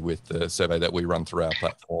actually with the survey that we run through our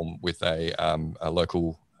platform with a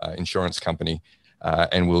local insurance company,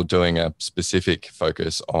 and we were doing a specific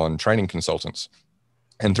focus on training consultants.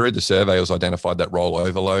 And through the survey, it was identified that role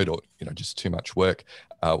overload or just too much work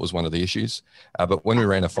was one of the issues. But when we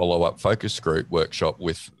ran a follow-up focus group workshop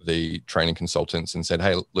with the training consultants and said,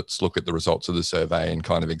 hey, let's look at the results of the survey and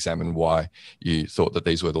kind of examine why you thought that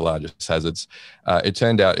these were the largest hazards, it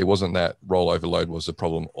turned out it wasn't that role overload was a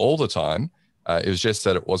problem all the time. It was just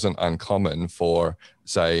that it wasn't uncommon for,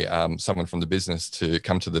 say, someone from the business to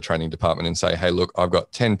come to the training department and say, hey, look, I've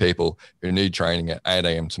got 10 people who need training at 8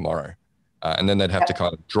 a.m. tomorrow. And then they'd have to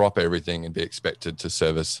kind of drop everything and be expected to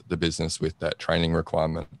service the business with that training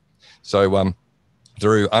requirement. So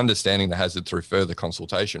through understanding the hazard through further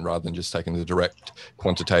consultation, rather than just taking the direct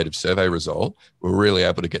quantitative survey result, we're really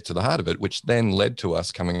able to get to the heart of it, which then led to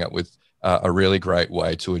us coming up with a really great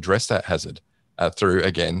way to address that hazard through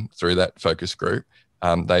that focus group.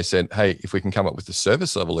 They said, hey, if we can come up with a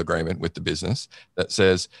service level agreement with the business that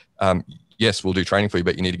says, yes, we'll do training for you,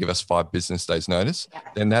 but you need to give us 5 business days notice,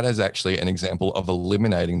 then that is actually an example of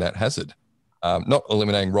eliminating that hazard. Not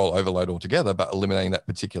eliminating role overload altogether, but eliminating that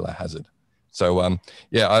particular hazard. So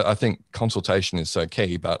I think consultation is so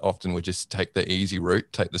key, but often we just take the easy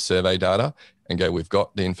route, take the survey data and go, we've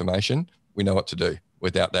got the information, we know what to do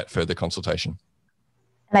without that further consultation.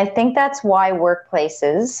 And I think that's why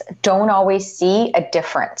workplaces don't always see a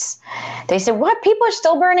difference. They say, what? People are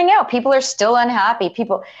still burning out. People are still unhappy.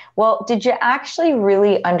 Well, did you actually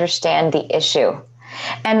really understand the issue?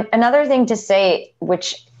 And another thing to say,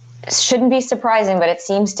 which shouldn't be surprising, but it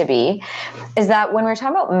seems to be, is that when we're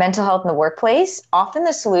talking about mental health in the workplace, often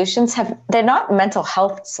the solutions they're not mental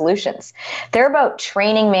health solutions. They're about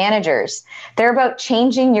training managers. They're about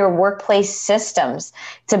changing your workplace systems.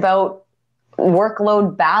 It's about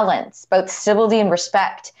workload balance, about civility and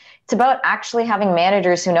respect. It's about actually having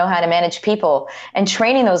managers who know how to manage people and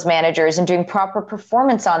training those managers and doing proper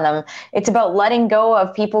performance on them. It's about letting go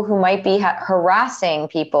of people who might be harassing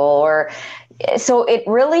people. So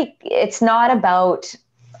it's not about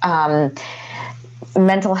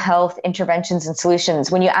mental health interventions and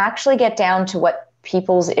solutions. When you actually get down to what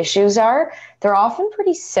people's issues are, they're often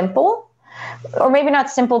pretty simple, or maybe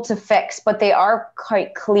not simple to fix, but they are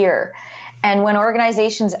quite clear. And when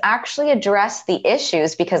organizations actually address the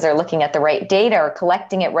issues because they're looking at the right data or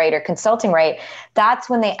collecting it right or consulting right, that's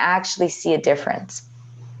when they actually see a difference.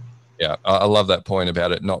 Yeah, I love that point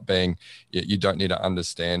about it not being, you don't need to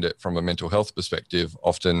understand it from a mental health perspective.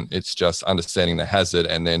 Often it's just understanding the hazard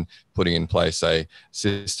and then putting in place a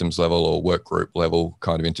systems level or work group level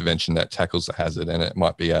kind of intervention that tackles the hazard. And it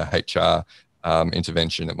might be a HR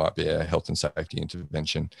intervention, it might be a health and safety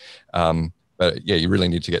intervention. But yeah, you really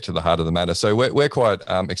need to get to the heart of the matter. So we're quite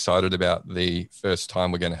excited about the first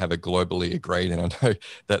time we're going to have a globally agreed. And I know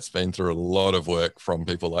that's been through a lot of work from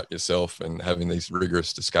people like yourself and having these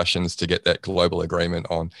rigorous discussions to get that global agreement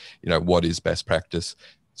on, what is best practice.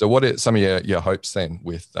 So what are some of your hopes then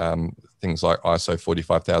with things like ISO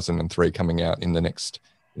 45003 coming out in the next,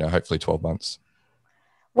 hopefully 12 months?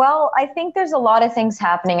 Well, I think there's a lot of things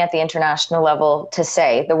happening at the international level to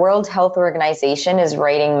say. The World Health Organization is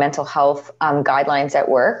writing mental health guidelines at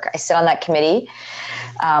work. I sit on that committee.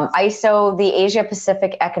 ISO, the Asia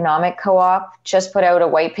Pacific Economic Co-op, just put out a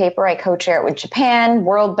white paper. I co-chair it with Japan,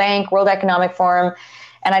 World Bank, World Economic Forum.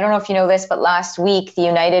 And I don't know if you know this, but last week, the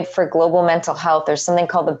United for Global Mental Health, there's something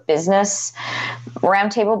called the Business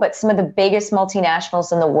Roundtable, but some of the biggest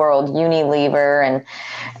multinationals in the world, Unilever,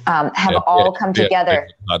 and have all come together.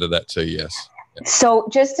 Part of that too, yes. Yeah. So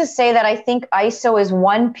just to say that I think ISO is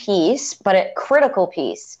one piece, but a critical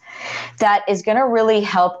piece that is going to really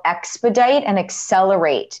help expedite and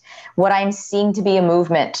accelerate what I'm seeing to be a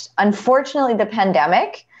movement. Unfortunately, the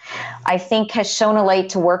pandemic, I think, has shown a light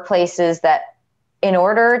to workplaces that in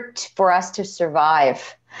order for us to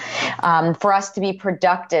survive, for us to be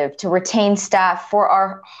productive, to retain staff, for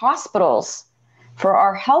our hospitals, for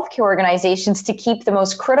our healthcare organizations to keep the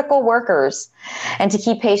most critical workers and to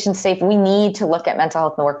keep patients safe, we need to look at mental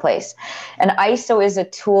health in the workplace. And ISO is a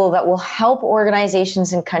tool that will help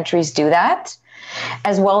organizations and countries do that,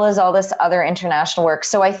 as well as all this other international work.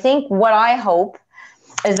 So I think what I hope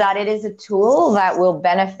is that it is a tool that will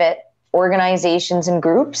benefit organizations and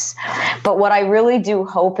groups. But what I really do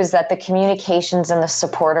hope is that the communications and the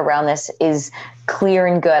support around this is clear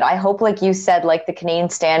and good. I hope, like you said, like the Canadian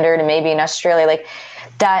standard and maybe in Australia, like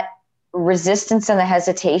that resistance and the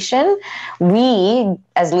hesitation, we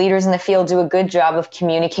as leaders in the field do a good job of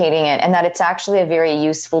communicating it, and that it's actually a very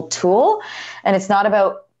useful tool. And it's not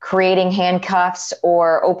about creating handcuffs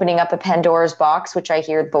or opening up a Pandora's box, which I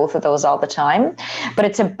hear both of those all the time, but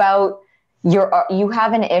it's about you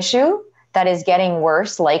have an issue that is getting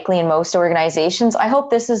worse, likely in most organizations. I hope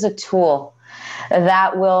this is a tool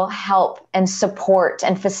that will help and support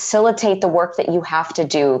and facilitate the work that you have to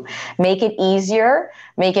do. Make it easier,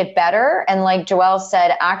 make it better, and like Joelle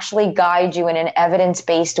said, actually guide you in an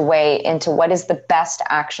evidence-based way into what is the best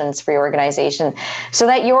actions for your organization so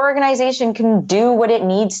that your organization can do what it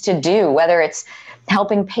needs to do, whether it's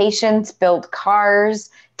helping patients build cars,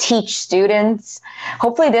 teach students.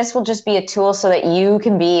 Hopefully this will just be a tool so that you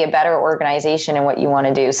can be a better organization in what you want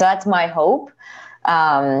to do. So that's my hope.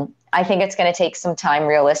 I think it's going to take some time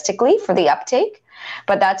realistically for the uptake,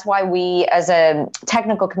 but that's why we as a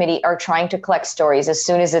technical committee are trying to collect stories as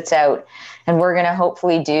soon as it's out. And we're going to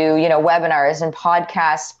hopefully do, webinars and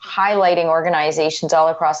podcasts highlighting organizations all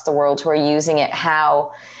across the world who are using it,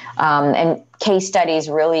 how, and case studies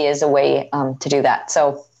really is a way to do that.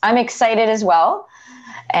 So I'm excited as well.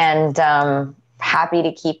 And happy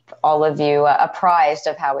to keep all of you apprised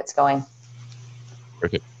of how it's going.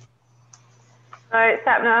 Perfect. So,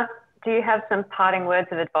 Sapna, do you have some parting words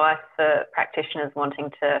of advice for practitioners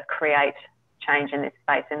wanting to create change in this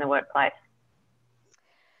space in the workplace?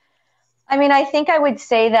 I mean, I think I would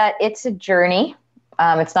say that it's a journey.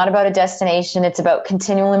 It's not about a destination. It's about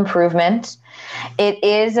continual improvement. It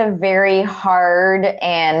is a very hard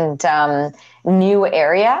and new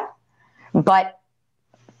area, but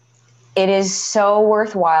it is so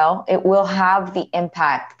worthwhile. It will have the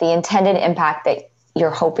impact, the intended impact that you're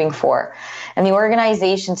hoping for. And the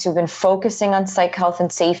organizations who've been focusing on psych health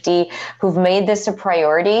and safety, who've made this a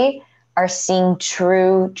priority, are seeing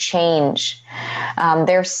true change.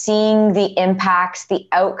 They're seeing the impacts, the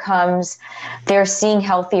outcomes. They're seeing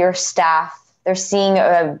healthier staff. They're seeing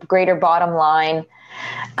a greater bottom line.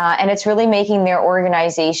 And it's really making their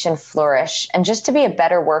organization flourish and just to be a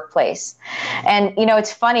better workplace. And,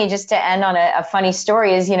 it's funny, just to end on a funny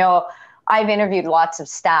story is, I've interviewed lots of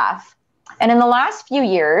staff. And in the last few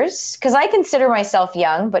years, because I consider myself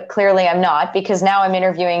young, but clearly I'm not, because now I'm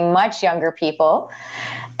interviewing much younger people.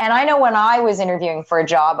 And I know when I was interviewing for a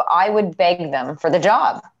job, I would beg them for the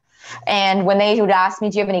job. And when they would ask me,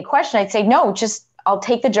 do you have any question? I'd say, no, just I'll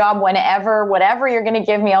take the job whenever, whatever you're going to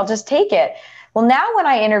give me, I'll just take it. Well, now when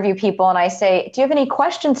I interview people and I say, do you have any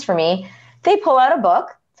questions for me? They pull out a book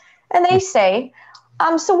and they say,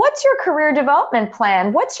 so what's your career development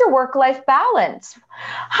plan? What's your work-life balance?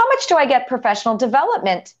 How much do I get professional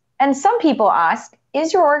development? And some people ask,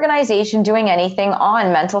 is your organization doing anything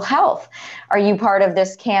on mental health? Are you part of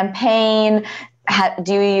this campaign?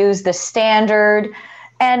 Do you use the standard?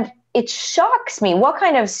 And it shocks me. What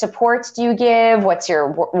kind of supports do you give? What's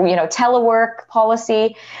your, telework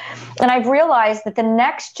policy? And I've realized that the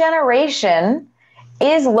next generation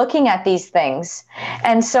is looking at these things.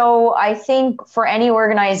 And so I think for any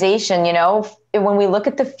organization, when we look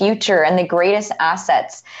at the future and the greatest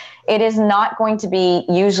assets, it is not going to be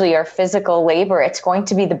usually our physical labor. It's going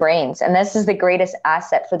to be the brains. And this is the greatest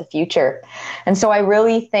asset for the future. And so I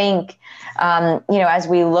really think, as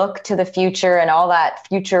we look to the future and all that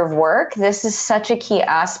future of work, this is such a key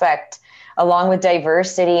aspect, along with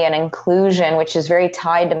diversity and inclusion, which is very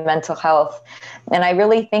tied to mental health. And I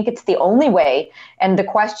really think it's the only way. And the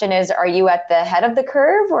question is, are you at the head of the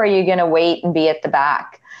curve, or are you going to wait and be at the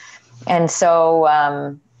back? And so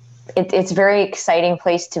it's a very exciting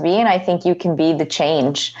place to be. And I think you can be the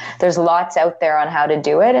change. There's lots out there on how to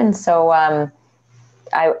do it. And so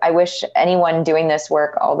I wish anyone doing this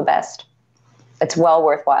work all the best. It's well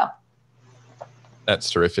worthwhile. That's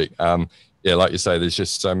terrific. Yeah, like you say, there's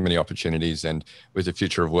just so many opportunities, and with the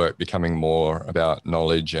future of work becoming more about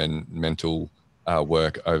knowledge and mental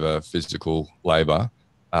work over physical labor,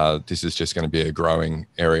 this is just going to be a growing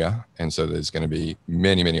area. And so there's going to be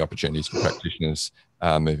many, many opportunities for practitioners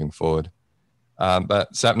moving forward.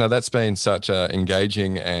 But Sapna, that's been such an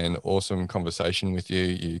engaging and awesome conversation with you.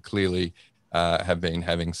 You clearly have been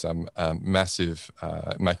having some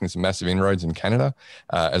making some massive inroads in Canada,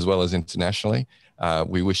 as well as internationally.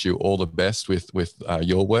 We wish you all the best with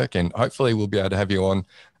your work, and hopefully we'll be able to have you on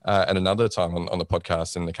at another time on the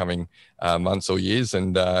podcast in the coming months or years,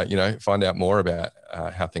 and find out more about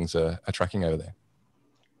how things are tracking over there.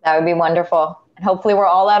 That would be wonderful. And hopefully we're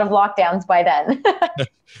all out of lockdowns by then.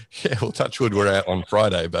 Yeah, well, touch wood, we're out on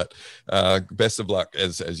Friday, but best of luck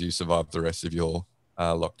as you survive the rest of your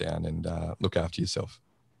lockdown, and look after yourself.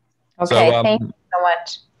 Okay, so, thank you so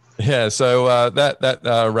much. Yeah, so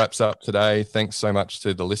that wraps up today. Thanks so much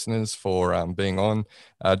to the listeners for being on.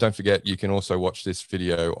 Don't forget, you can also watch this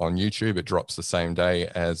video on YouTube. It drops the same day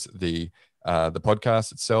as the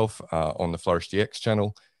podcast itself on the Flourish DX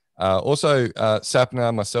channel. Also,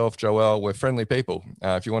 Sapna, myself, Joelle, we're friendly people.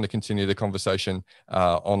 If you want to continue the conversation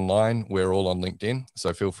online, we're all on LinkedIn.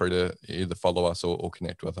 So feel free to either follow us or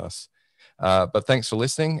connect with us. But thanks for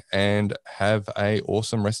listening, and have an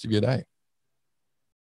awesome rest of your day.